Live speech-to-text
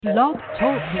Blog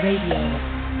Talk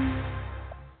Radio.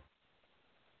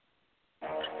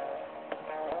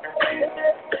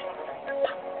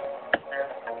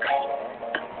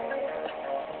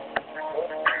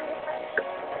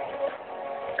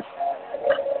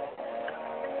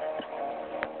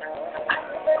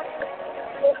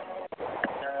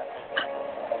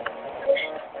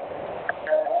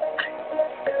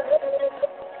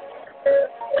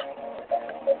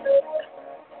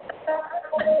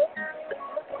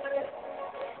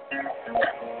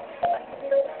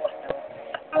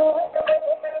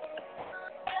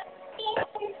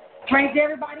 Praise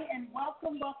everybody and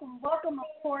welcome. Of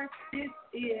course, this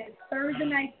is Thursday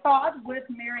Night Thought with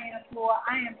Marianne Floor.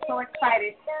 I am so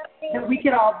excited that we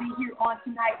could all be here on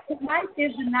tonight. Tonight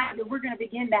is the night that we're going to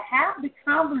begin to have the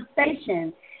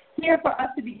conversation here for us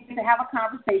to begin to have a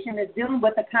conversation that's dealing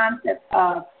with the concept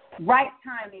of right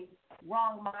timing,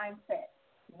 wrong mindset.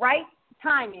 Right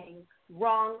timing,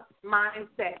 wrong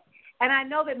mindset. And I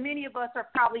know that many of us are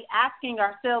probably asking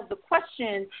ourselves the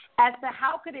question as to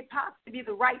how could it possibly be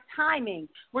the right timing?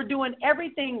 We're doing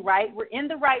everything right. We're in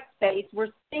the right space. We're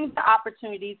seeing the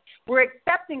opportunities. We're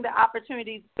accepting the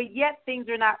opportunities, but yet things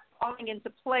are not falling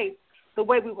into place the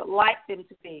way we would like them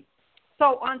to be.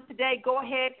 So on today, go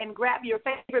ahead and grab your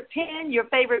favorite pen, your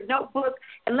favorite notebook,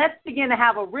 and let's begin to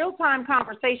have a real-time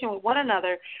conversation with one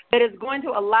another that is going to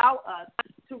allow us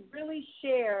to really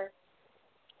share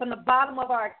from the bottom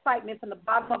of our excitement, from the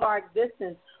bottom of our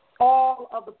existence, all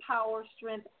of the power,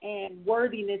 strength, and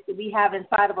worthiness that we have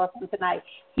inside of us tonight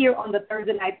here on the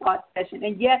Thursday Night Thought Session.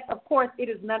 And yes, of course, it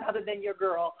is none other than your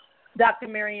girl, Dr.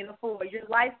 Marianne Floor, your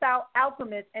lifestyle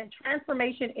alchemist and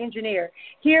transformation engineer,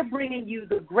 here bringing you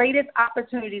the greatest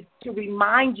opportunities to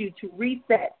remind you to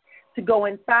reset, to go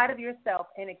inside of yourself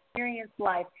and experience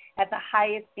life at the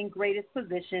highest and greatest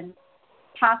position,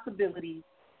 possibilities,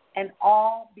 and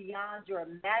all beyond your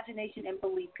imagination and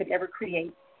belief could ever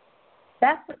create.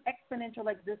 That's what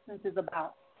exponential existence is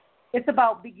about. It's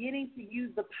about beginning to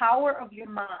use the power of your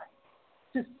mind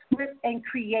to script and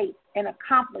create and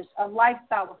accomplish a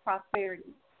lifestyle of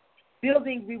prosperity,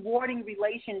 building rewarding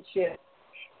relationships,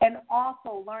 and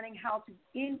also learning how to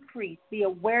increase the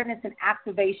awareness and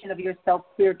activation of yourself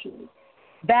spiritually.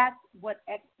 That's what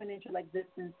exponential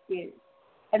existence is.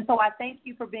 And so I thank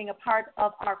you for being a part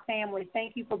of our family.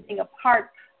 Thank you for being a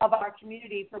part of our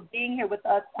community, for being here with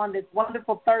us on this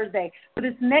wonderful Thursday. For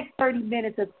this next 30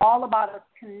 minutes is all about us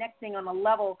connecting on a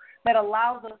level that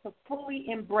allows us to fully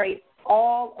embrace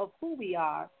all of who we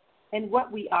are and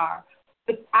what we are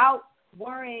without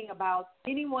worrying about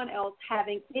anyone else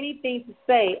having anything to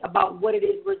say about what it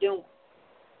is we're doing.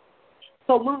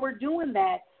 So when we're doing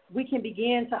that, we can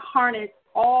begin to harness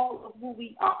all of who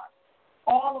we are,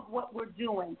 all of what we're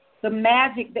doing, the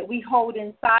magic that we hold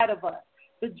inside of us,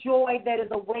 the joy that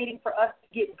is awaiting for us to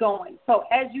get going. So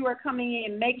as you are coming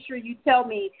in, make sure you tell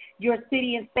me your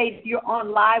city and state if you're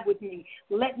on live with me.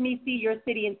 Let me see your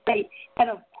city and state. And,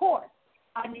 of course,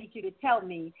 I need you to tell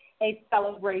me a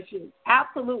celebration,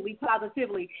 absolutely,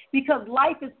 positively, because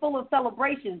life is full of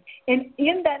celebrations. And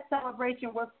in that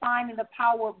celebration, we're finding the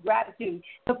power of gratitude,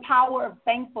 the power of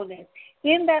thankfulness.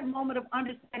 In that moment of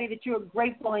understanding that you're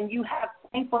grateful and you have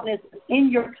thankfulness in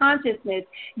your consciousness,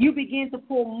 you begin to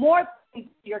pull more into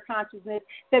your consciousness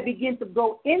that begin to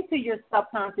go into your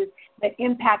subconscious that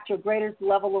impact your greatest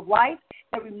level of life,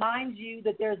 that reminds you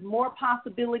that there's more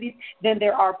possibilities than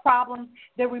there are problems,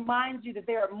 that reminds you that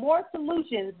there are more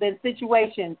solutions than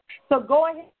situations. So go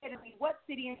ahead and tell me what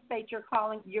city and state you're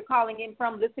calling in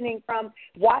from, listening from,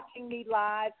 watching me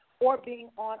live, or being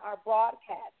on our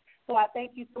broadcast. So I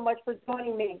thank you so much for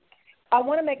joining me. I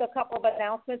want to make a couple of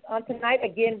announcements on tonight.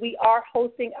 Again, we are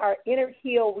hosting our Inner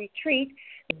Heal Retreat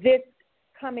this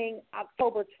coming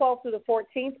October 12th through the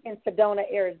 14th in Sedona,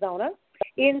 Arizona.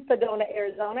 And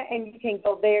you can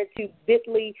go there to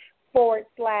bit.ly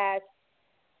 /Inner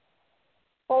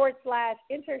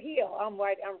Heal. I'm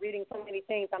reading so many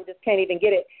things, I just can't even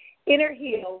get it. Inner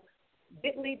Heal,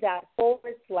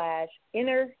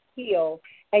 bit.ly/Inner Heal,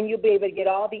 and you'll be able to get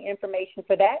all the information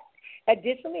for that.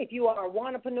 Additionally, if you are an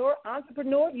entrepreneur,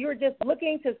 you're just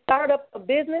looking to start up a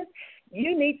business,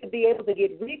 you need to be able to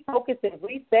get refocused and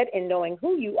reset in knowing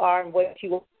who you are and what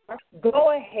you are.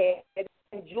 Go ahead and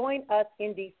join us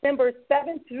in December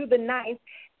 7th through the 9th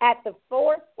at the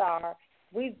 4-star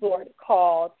resort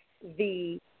called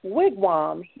the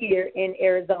Wigwam here in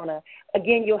Arizona.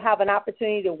 Again, you'll have an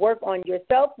opportunity to work on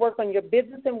yourself, work on your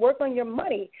business, and work on your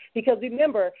money. Because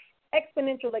remember,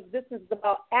 exponential existence is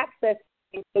about accessing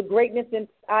the greatness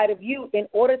inside of you in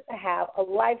order to have a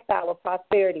lifestyle of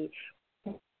prosperity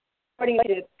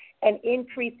and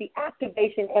increase the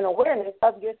activation and awareness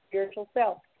of your spiritual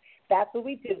self. That's what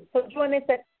we do. So join us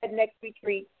at the next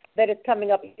retreat that is coming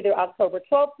up either October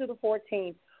 12th through the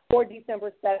 14th or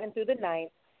December 7th through the 9th.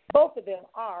 Both of them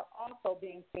are also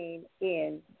being seen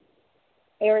in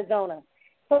Arizona.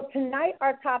 So tonight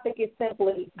our topic is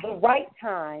simply the right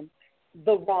time,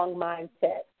 the wrong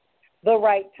mindset. The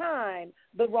right time,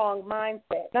 the wrong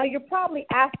mindset. Now, you're probably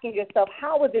asking yourself,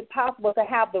 how is it possible to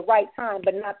have the right time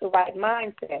but not the right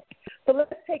mindset? So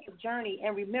let's take a journey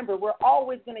and remember, we're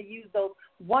always going to use those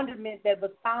wonderment that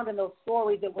was found in those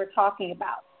stories that we're talking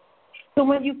about. So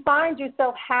when you find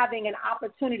yourself having an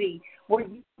opportunity where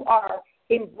you are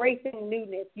embracing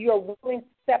newness, you are willing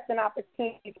to accept an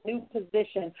opportunity, a new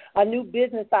position, a new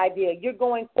business idea, you're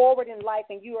going forward in life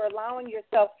and you are allowing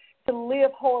yourself to live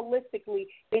holistically,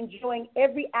 enjoying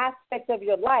every aspect of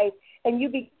your life, and you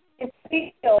begin to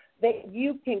feel that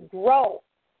you can grow.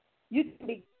 You can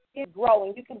begin to grow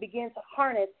and you can begin to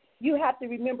harness. You have to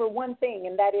remember one thing,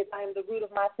 and that is I am the root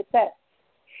of my success.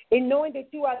 In knowing that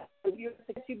you are the root of your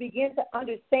success, you begin to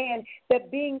understand that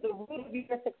being the root of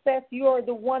your success, you are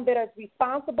the one that is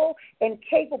responsible and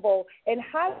capable and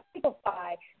highly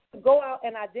qualified to go out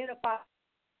and identify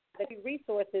the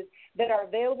resources that are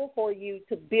available for you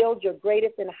to build your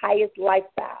greatest and highest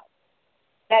lifestyle,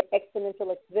 that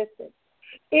exponential existence.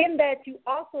 In that you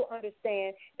also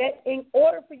understand that in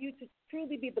order for you to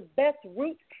truly be the best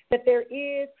root that there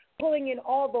is, pulling in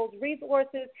all those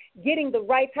resources, getting the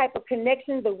right type of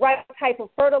connection, the right type of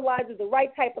fertilizer, the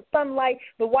right type of sunlight,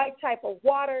 the right type of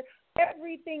water,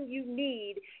 everything you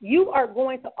need, you are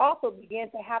going to also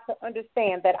begin to have to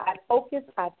understand that I focus,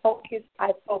 I focus,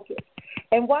 I focus.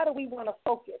 And why do we want to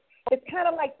focus? It's kind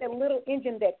of like that little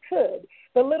engine that could.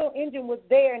 The little engine was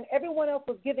there and everyone else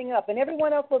was giving up and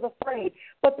everyone else was afraid.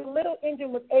 But the little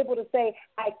engine was able to say,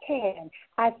 I can,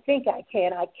 I think I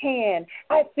can, I can,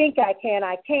 I think I can,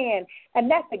 I can. And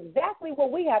that's exactly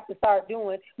what we have to start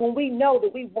doing when we know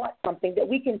that we want something, that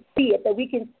we can see it, that we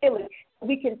can feel it,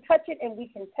 we can touch it and we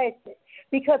can taste it.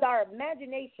 Because our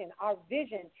imagination, our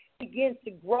vision begins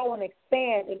to grow and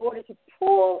expand in order to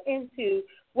pull into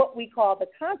what we call the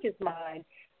conscious mind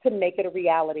to make it a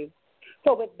reality.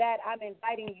 So with that, I'm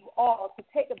inviting you all to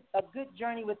take a good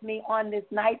journey with me on this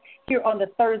night here on the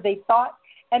Thursday Thought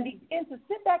and begin to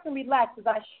sit back and relax as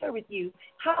I share with you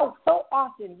how so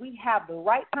often we have the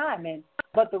right timing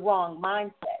but the wrong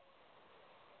mindset.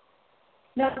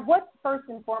 Now, what first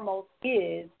and foremost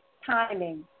is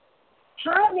timing?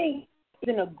 Timing is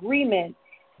an agreement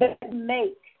that we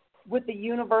make with the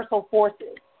universal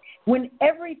forces. When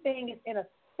everything is in a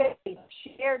space,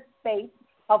 shared space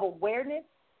of awareness,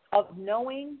 of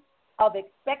knowing, of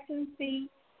expectancy,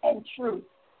 and truth.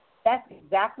 That's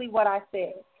exactly what I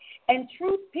said. And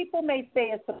truth, people may say,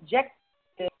 is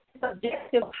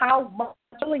subjective how much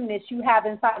willingness you have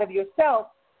inside of yourself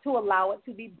to allow it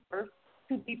to be birthed,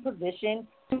 to be positioned,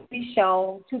 to be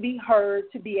shown, to be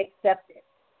heard, to be accepted.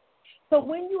 So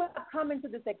when you have come into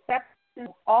this acceptance of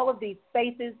all of these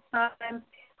spaces, times,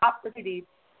 opportunities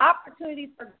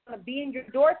are going to be in your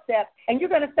doorstep, and you're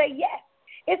going to say yes.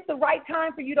 It's the right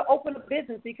time for you to open a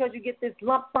business because you get this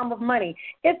lump sum of money.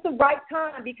 It's the right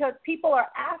time because people are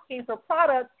asking for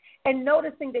products and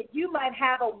noticing that you might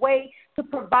have a way to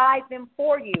provide them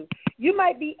for you. You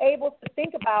might be able to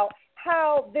think about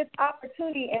how this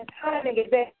opportunity and timing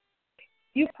is that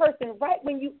you person, right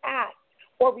when you asked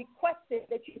or requested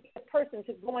that you be a person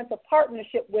to go into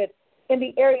partnership with in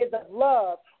the areas of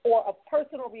love or a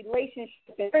personal relationship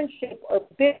and friendship or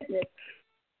business.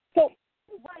 So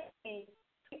we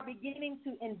are beginning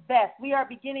to invest. We are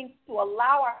beginning to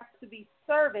allow ourselves to be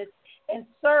serviced and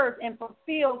served and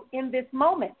fulfilled in this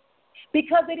moment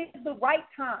because it is the right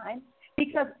time,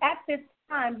 because at this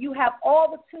time you have all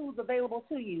the tools available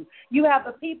to you. You have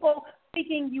the people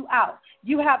seeking you out.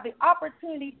 You have the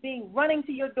opportunity being running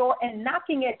to your door and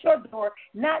knocking at your door,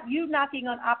 not you knocking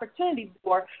on opportunity's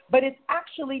door, but it's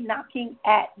actually knocking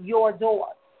at your door.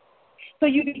 So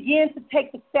you begin to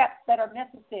take the steps that are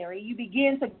necessary. You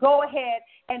begin to go ahead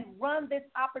and run this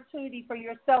opportunity for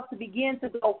yourself to begin to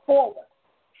go forward.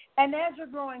 And as you're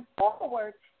going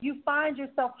forward, you find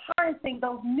yourself harnessing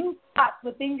those new spots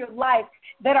within your life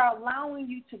that are allowing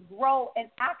you to grow and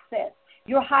access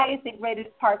your highest and greatest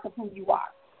parts of who you are.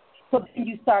 So then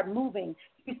you start moving,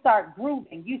 you start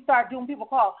grooving, you start doing what people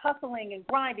call hustling and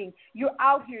grinding. You're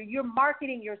out here, you're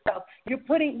marketing yourself, you're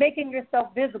making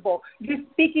yourself visible, you're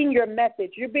speaking your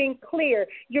message, you're being clear,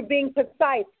 you're being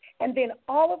precise, and then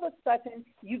all of a sudden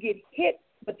you get hit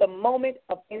with the moment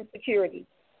of insecurity.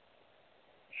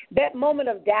 That moment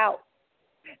of doubt,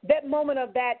 that moment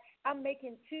of that I'm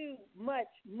making too much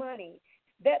money,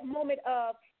 that moment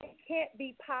of it can't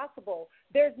be possible.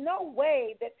 There's no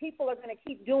way that people are going to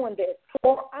keep doing this,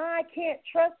 or I can't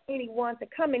trust anyone to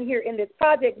come in here in this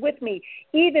project with me,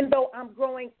 even though I'm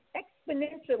growing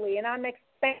exponentially and I'm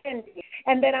expanding,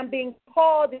 and that I'm being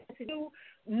called into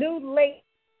new lakes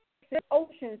and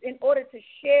oceans in order to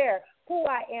share who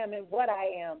I am and what I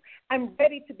am. I'm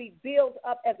ready to be built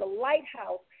up as a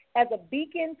lighthouse, as a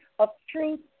beacon of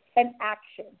truth and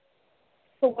action.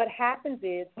 So what happens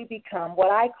is we become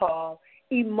what I call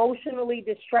emotionally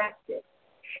distracted.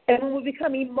 And when we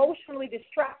become emotionally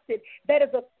distracted, that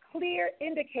is a clear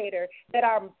indicator that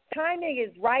our timing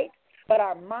is right, but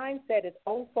our mindset is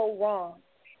also wrong.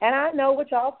 And I know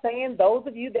what y'all saying. Those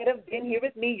of you that have been here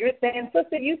with me, you're saying,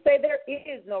 sister, you say there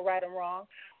is no right or wrong.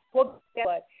 Well, guess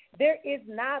what? There is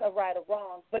not a right or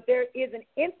wrong, but there is an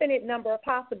infinite number of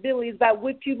possibilities by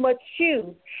which you must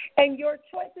choose. And your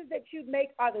choices that you make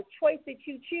are the choice that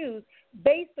you choose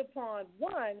based upon,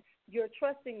 one, your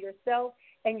trust in yourself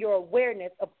and your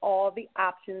awareness of all the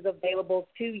options available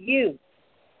to you.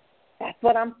 That's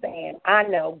what I'm saying. I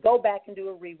know. Go back and do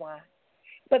a rewind.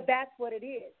 But that's what it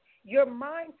is. Your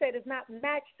mindset is not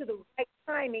matched to the right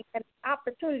timing and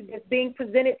opportunity that's being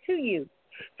presented to you.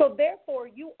 So therefore,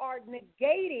 you are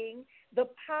negating the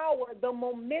power, the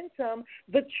momentum,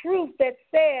 the truth that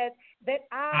says that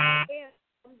I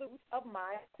am the root of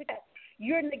my success.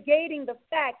 You're negating the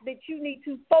fact that you need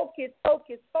to focus.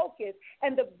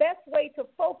 And the best way to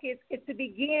focus is to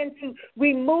begin to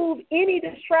remove any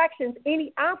distractions,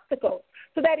 any obstacles,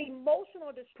 so that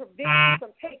emotional prevents you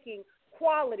from taking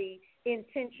quality,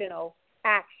 intentional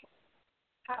action.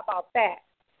 How about that?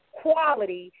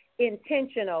 Quality,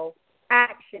 intentional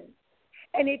action.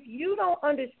 And if you don't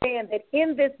understand that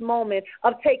in this moment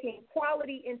of taking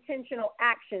quality, intentional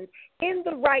actions in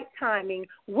the right timing,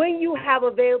 when you have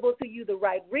available to you the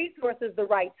right resources, the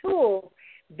right tools,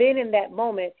 then in that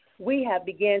moment, we have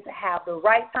begun to have the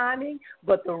right timing,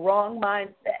 but the wrong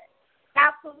mindset.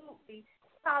 Absolutely,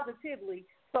 positively,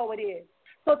 so it is.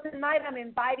 So tonight I'm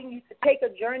inviting you to take a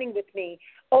journey with me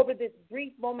over this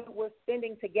brief moment we're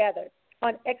spending together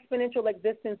on Exponential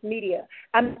Existence Media.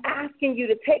 I'm asking you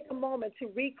to take a moment to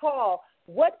recall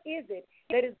what is it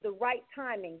that is the right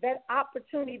timing, that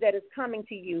opportunity that is coming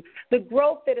to you, the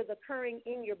growth that is occurring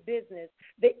in your business,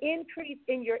 the increase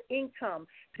in your income.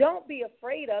 Don't be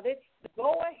afraid of it.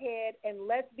 Go ahead and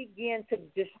let's begin to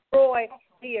destroy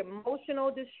the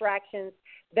emotional distractions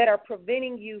that are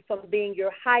preventing you from being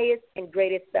your highest and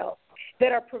greatest self,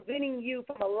 that are preventing you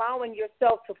from allowing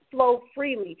yourself to flow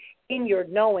freely in your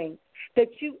knowing that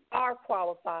you are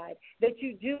qualified, that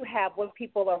you do have what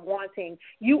people are wanting.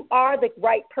 You are the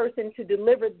right person to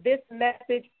deliver this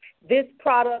message, this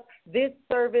product, this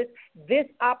service, this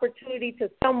opportunity to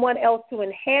someone else to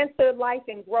enhance their life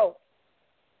and growth.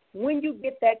 When you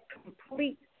get that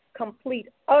complete,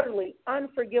 utterly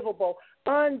unforgivable,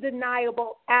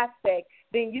 undeniable aspect,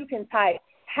 then you can type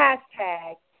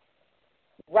hashtag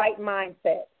right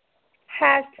mindset,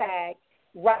 hashtag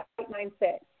right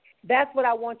mindset. That's what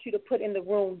I want you to put in the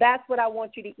room. That's what I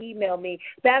want you to email me.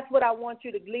 That's what I want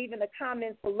you to leave in the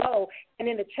comments below and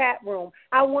in the chat room.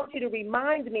 I want you to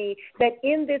remind me that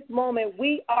in this moment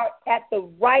we are at the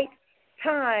right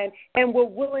time and we're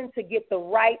willing to get the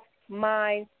right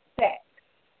mindset.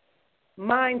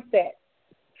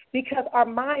 Because our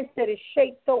mindset is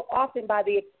shaped so often by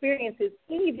the experiences,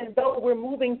 even though we're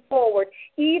moving forward,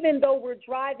 even though we're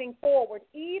driving forward,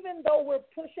 even though we're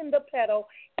pushing the pedal,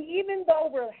 even though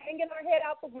we're hanging our head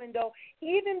out the window,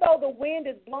 even though the wind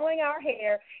is blowing our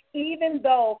hair, even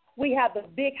though we have the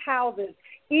big houses,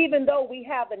 even though we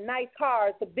have the nice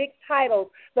cars, the big titles,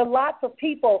 the lots of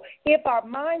people, if our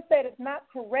mindset is not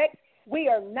correct, we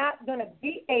are not going to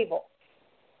be able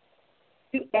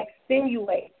to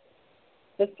extenuate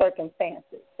the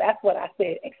circumstances. That's what I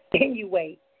said,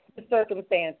 extenuate the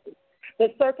circumstances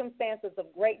of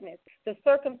greatness, the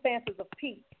circumstances of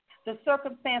peace, the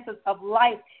circumstances of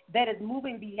life that is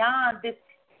moving beyond this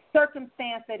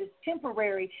circumstance that is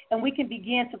temporary, and we can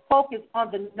begin to focus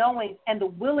on the knowing and the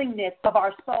willingness of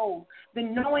our soul, the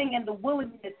knowing and the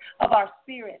willingness of our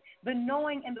spirit, the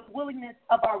knowing and the willingness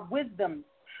of our wisdom,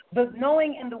 the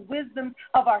knowing and the wisdom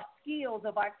of our skills,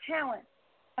 of our talents,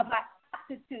 of our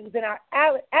aptitudes and our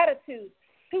attitudes.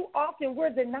 Too often we're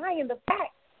denying the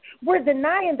fact. We're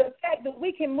denying the fact that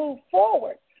we can move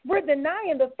forward. We're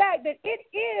denying the fact that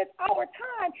it is our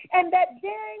time and that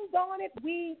dang on it,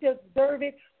 we deserve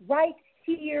it right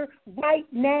here, right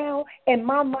now, and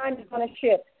my mind is going to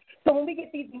shift. So when we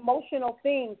get these emotional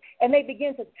things and they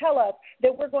begin to tell us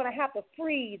that we're going to have to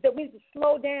freeze, that we need to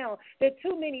slow down, that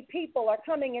too many people are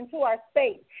coming into our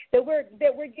space, that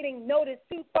we're getting noticed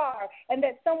too far, and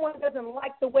that someone doesn't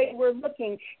like the way we're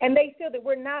looking, and they feel that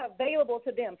we're not available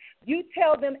to them, you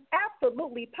tell them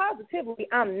absolutely, positively,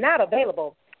 I'm not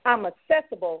available. I'm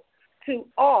accessible to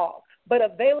all, but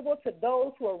available to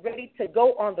those who are ready to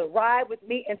go on the ride with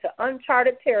me into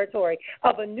uncharted territory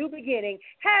of a new beginning.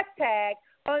 Hashtag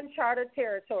uncharted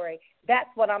territory. That's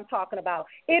what I'm talking about.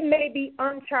 It may be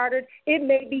uncharted, it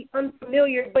may be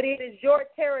unfamiliar, but it is your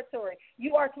territory.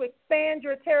 You are to expand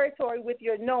your territory with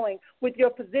your knowing, with your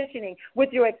positioning, with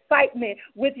your excitement,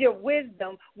 with your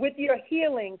wisdom, with your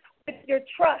healing, with your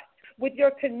trust, with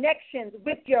your connections,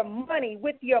 with your money,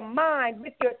 with your mind,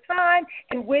 with your time,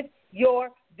 and with your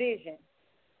vision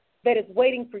that is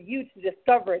waiting for you to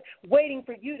discover it, waiting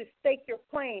for you to stake your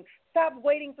claim. Stop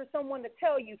waiting for someone to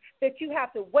tell you that you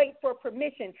have to wait for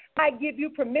permission. I give you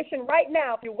permission right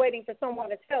now if you're waiting for someone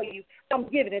to tell you. I'm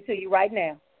giving it to you right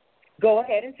now. Go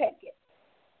ahead and take it.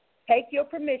 Take your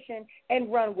permission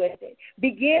and run with it.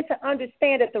 Begin to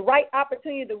understand that the right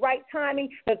opportunity, the right timing,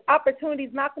 there's opportunities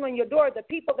knocking on your door, the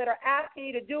people that are asking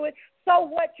you to do it. So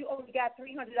what? You only got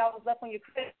 $300 left on your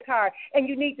credit card, and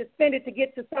you need to spend it to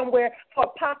get to somewhere for a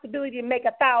possibility to make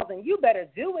 $1,000. You better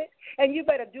do it, and you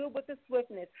better do it with the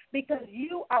swiftness, because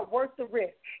you are worth the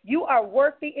risk. You are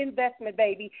worth the investment,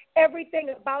 baby.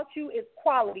 Everything about you is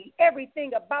quality.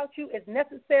 Everything about you is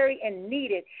necessary and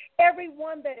needed.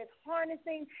 Everyone that is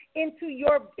harnessing into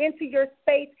your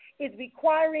space is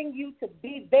requiring you to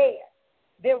be there.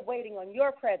 They're waiting on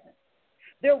your presence.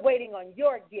 They're waiting on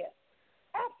your gift.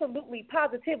 Absolutely,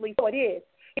 positively, so it is.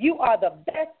 You are the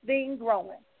best thing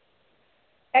growing.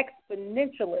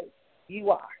 Exponentially,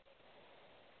 you are.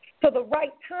 So the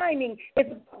right timing is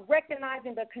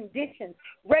recognizing the conditions,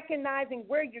 recognizing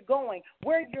where you're going,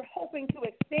 where you're hoping to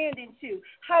expand into,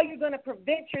 how you're going to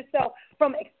prevent yourself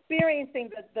from experiencing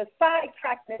the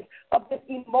sidetrackness of this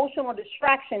emotional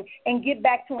distraction and get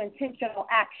back to intentional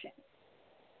action.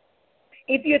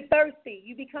 If you're thirsty,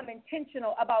 you become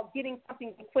intentional about getting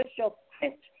something to quench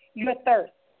your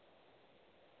thirst.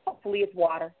 Hopefully it's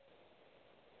water.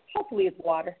 Hopefully it's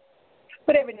water.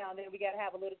 But every now and then we got to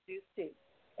have a little juice too,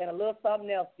 and a little something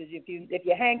else, because if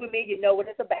you hang with me, you know what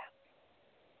it's about.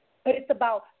 But it's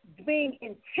about being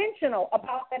intentional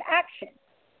about that action.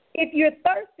 If you're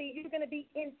thirsty, you're going to be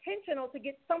intentional to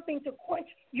get something to quench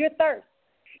your thirst.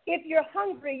 If you're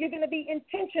hungry, you're going to be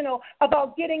intentional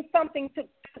about getting something to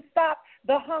stop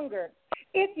the hunger.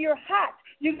 If you're hot,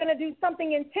 you're going to do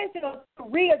something intentional to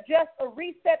readjust or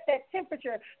reset that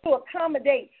temperature to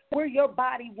accommodate where your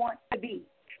body wants to be,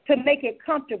 to make it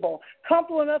comfortable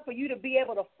enough for you to be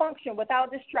able to function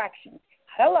without distraction.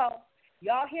 Hello.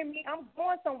 Y'all hear me? I'm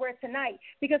going somewhere tonight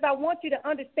because I want you to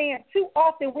understand too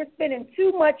often we're spending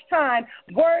too much time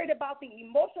worried about the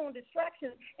emotional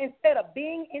distractions instead of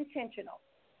being intentional.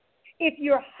 If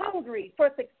you're hungry for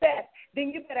success,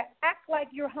 then you better act like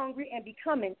you're hungry and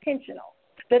become intentional.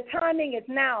 The timing is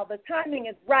now. The timing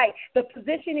is right. The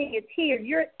positioning is here.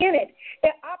 You're in it. The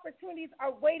opportunities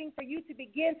are waiting for you to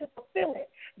begin to fulfill it.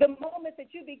 The moment that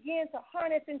you begin to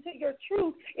harness into your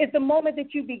truth is the moment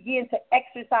that you begin to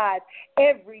exercise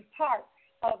every part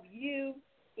of you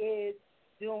is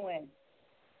doing.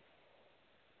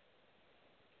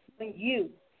 When you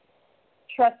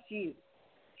trust you,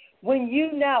 when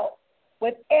you know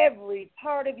with every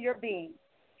part of your being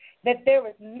that there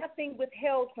is nothing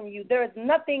withheld from you. There is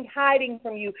nothing hiding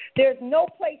from you. There's no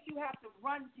place you have to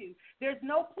run to. There's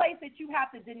no place that you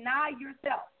have to deny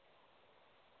yourself.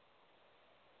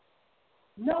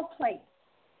 No place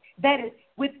that is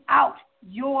without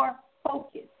your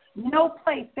focus. No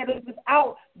place that is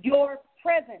without your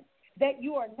presence, that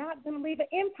you are not going to leave an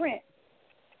imprint.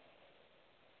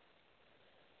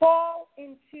 Fall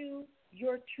into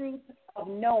your truth of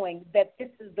knowing that this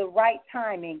is the right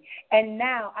timing. And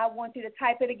now I want you to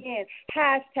type it again.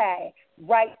 Hashtag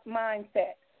right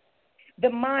mindset. The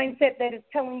mindset that is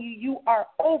telling you you are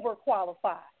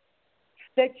overqualified,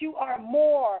 that you are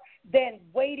more than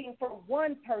waiting for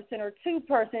one person or two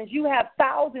persons. You have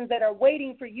thousands that are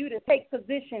waiting for you to take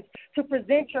positions, to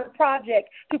present your project,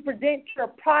 to present your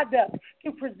product,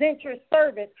 to present your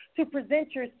service, to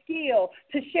present your skill,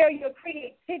 to share your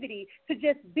creativity, to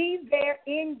just be there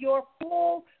in your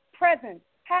full presence.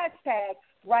 Hashtag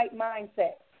right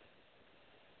mindset.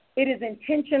 It is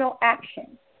intentional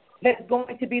action that's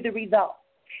going to be the result.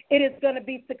 It is going to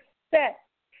be success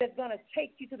that's going to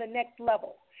take you to the next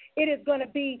level. It is going to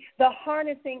be the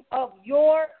harnessing of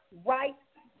your right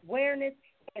awareness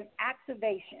and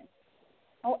activation.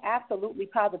 Oh, absolutely,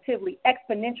 positively,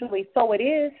 exponentially, so it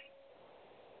is.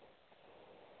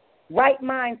 right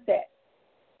mindset,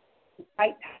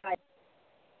 right time,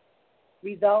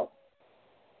 results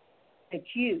that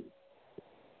you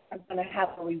are going to have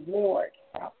a reward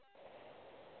from.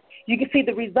 You can see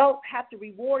the results have to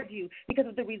reward you, because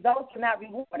if the results are not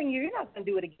rewarding you, you're not going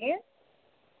to do it again.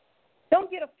 Don't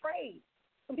get afraid.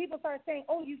 When people start saying,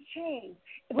 "Oh, you've changed,"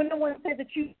 when no one says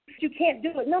that you can't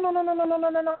do it, no.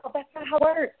 That's not how it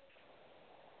works.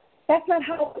 That's not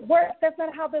how it works. That's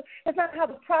not how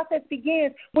the process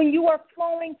begins. When you are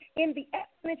flowing in the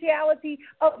exponentiality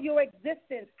of your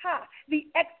existence, the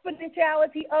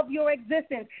exponentiality of your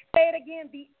existence. Say it again,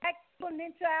 the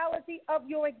exponentiality of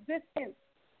your existence.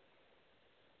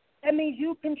 That means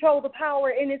you control the power,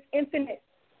 and it's infinite.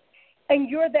 And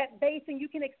you're that base, and you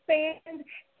can expand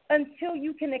until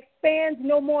you can expand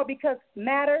no more, because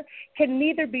matter can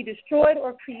neither be destroyed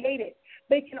or created,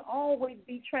 but it can always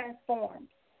be transformed.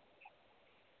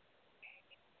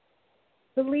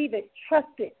 Believe it.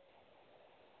 Trust it.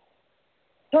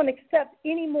 Don't accept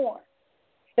anymore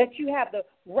that you have the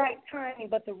right timing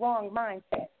but the wrong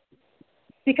mindset,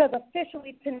 because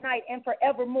officially tonight and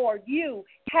forevermore, you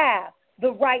have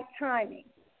the right timing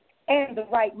and the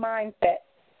right mindset.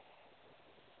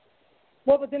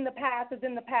 What was in the past is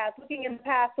in the past. Looking in the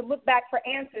past to look back for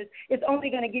answers is only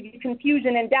going to give you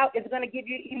confusion, and doubt is going to give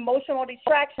you emotional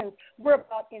distractions. We're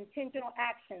about intentional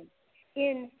actions.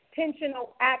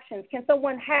 Intentional actions. Can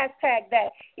someone hashtag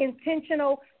that?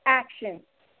 Intentional actions.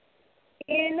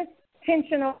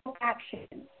 Intentional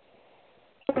actions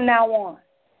from now on.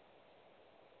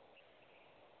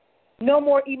 No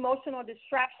more emotional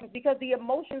distractions, because the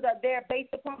emotions are there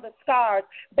based upon the scars,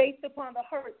 based upon the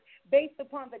hurts, based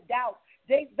upon the doubts,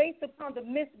 based upon the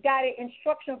misguided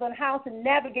instructions on how to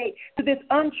navigate to this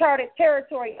uncharted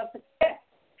territory of success,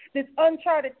 this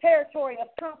uncharted territory of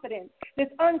confidence, this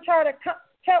uncharted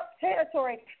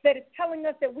territory that is telling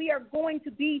us that we are going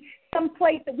to be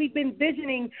someplace that we've been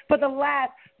visioning for the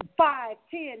last 5,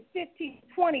 10, 15,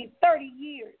 20, 30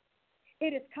 years.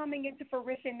 It is coming into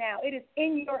fruition now. It is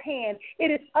in your hand.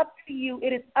 It is up to you.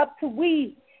 It is up to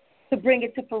we to bring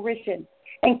it to fruition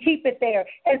and keep it there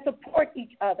and support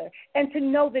each other and to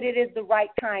know that it is the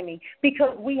right timing,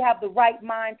 because we have the right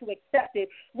mind to accept it.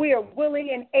 We are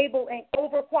willing and able and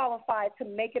overqualified to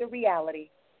make it a reality.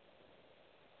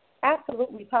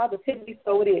 Absolutely, positively,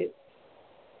 so it is.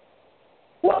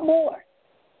 What more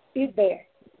is there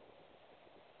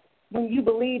when you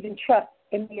believe and trust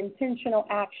in the intentional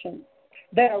actions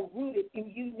that are rooted in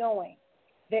you knowing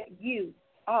that you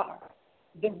are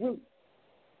the root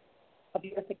of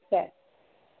your success?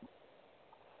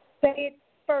 Say it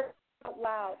first out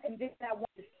loud, and then I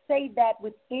want to say that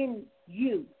within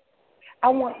you. I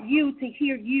want you to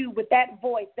hear you with that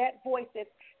voice that's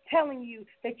telling you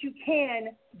that you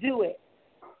can do it.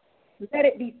 Let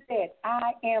it be said,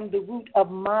 I am the root of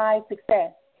my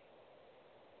success.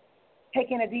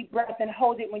 Taking a deep breath and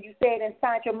hold it when you say it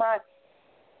inside your mind.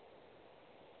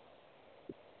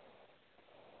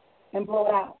 And blow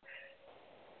it out.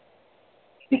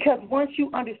 Because once you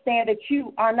understand that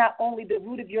you are not only the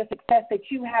root of your success, that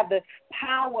you have the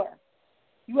power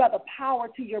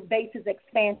to your base's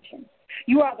expansion.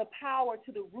 You are the power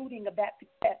to the rooting of that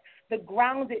success, the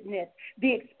groundedness,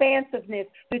 the expansiveness,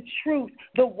 the truth,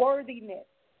 the worthiness,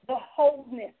 the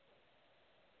wholeness.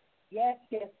 Yes,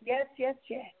 yes, yes, yes,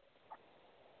 yes.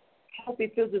 I hope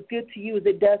it feels as good to you as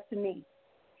it does to me,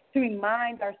 to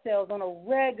remind ourselves on a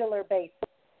regular basis,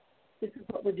 this is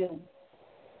what we're doing.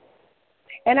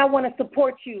 And I want to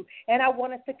support you, and I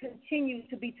want us to continue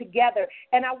to be together,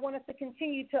 and I want us to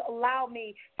continue to allow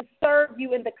me to serve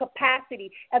you in the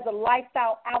capacity as a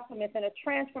lifestyle alchemist and a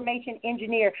transformation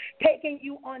engineer, taking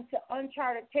you onto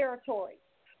uncharted territory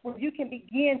where you can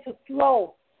begin to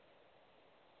flow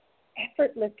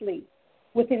effortlessly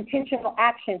with intentional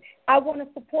action. I want to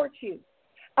support you.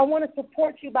 I want to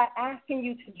support you by asking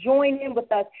you to join in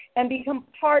with us and become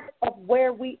part of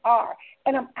where we are.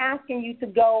 And I'm asking you to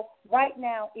go right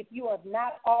now, if you have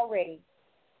not already.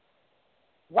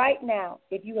 Right now,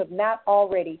 if you have not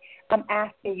already, I'm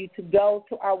asking you to go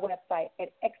to our website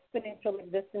at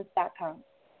exponentialexistence.com.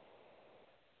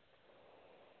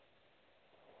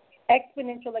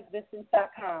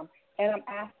 Exponentialexistence.com. And I'm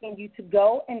asking you to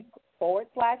go and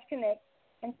 /connect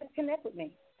and to connect with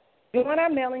me. Join our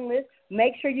mailing list.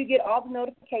 Make sure you get all the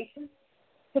notifications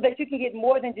so that you can get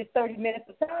more than just 30 minutes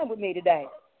of time with me today.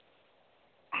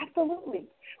 Absolutely.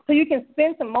 So you can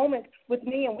spend some moments with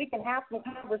me and we can have some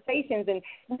conversations and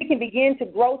we can begin to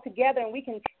grow together and we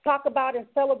can talk about and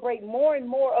celebrate more and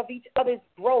more of each other's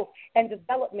growth and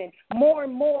development, more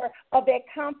and more of that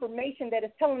confirmation that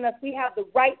is telling us we have the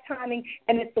right timing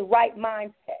and it's the right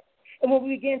mindset. And when we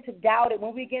begin to doubt it,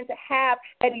 when we begin to have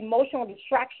that emotional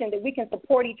distraction that we can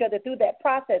support each other through that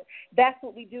process, that's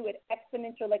what we do at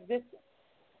Exponential Existence.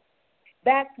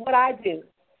 That's what I do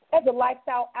as a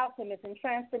lifestyle alchemist and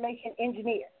transformation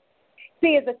engineer.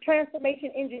 See, as a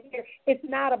transformation engineer, it's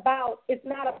not about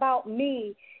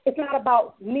me. It's not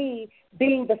about me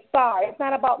being the star. It's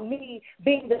not about me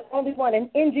being the only one. An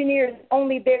engineer is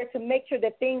only there to make sure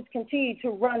that things continue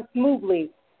to run smoothly,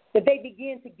 that they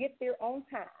begin to get their own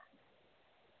time.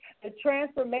 The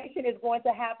transformation is going to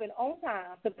happen on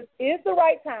time, because this is the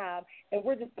right time, and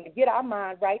we're just going to get our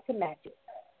mind right to match it.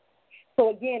 So,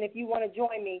 again, if you want to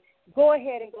join me, go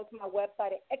ahead and go to my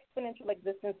website at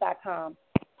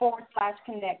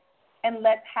exponentialexistence.com/connect, and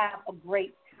let's have a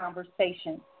great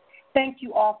conversation. Thank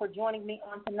you all for joining me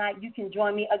on tonight. You can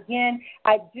join me again.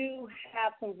 I do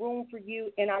have some room for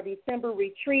you in our December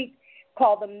retreat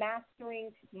called the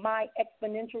Mastering My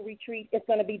Exponential Retreat. It's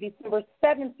going to be December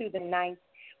 7th through the 9th.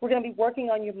 We're going to be working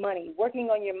on your money, working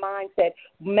on your mindset,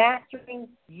 mastering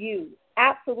you.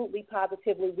 Absolutely,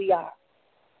 positively, we are.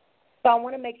 So I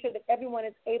want to make sure that everyone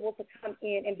is able to come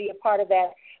in and be a part of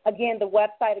that. Again, the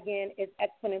website, is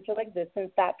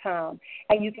exponentialexistence.com.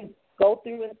 And you can go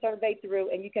through and survey through,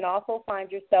 and you can also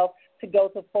find yourself to go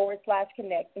to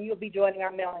 /connect, and you'll be joining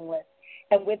our mailing list.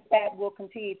 And with that, we'll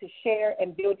continue to share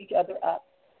and build each other up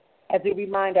as we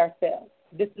remind ourselves,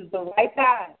 this is the right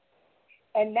time.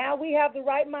 And now we have the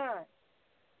right mind.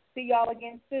 See y'all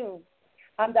again soon.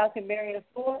 I'm Dr. Marion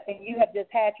Afua, and you have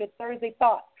just had your Thursday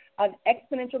Thoughts on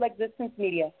Exponential Existence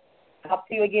Media. Talk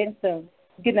to you again soon.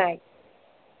 Good night.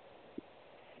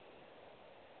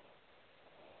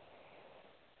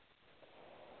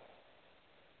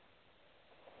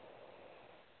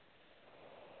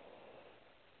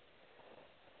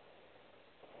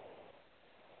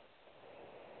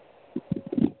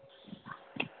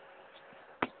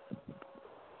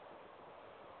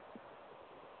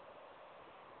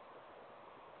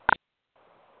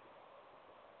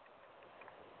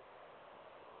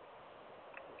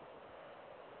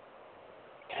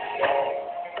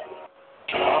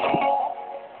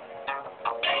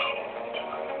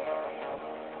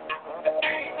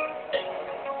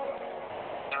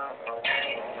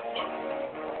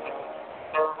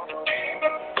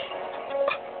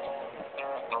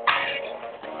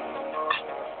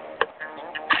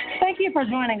 Thank you for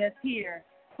joining us here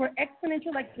for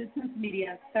Exponential Existence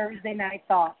Media Thursday Night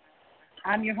Thoughts.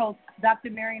 I'm your host,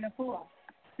 Dr. Marion Afua.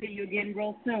 See you again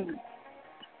real soon.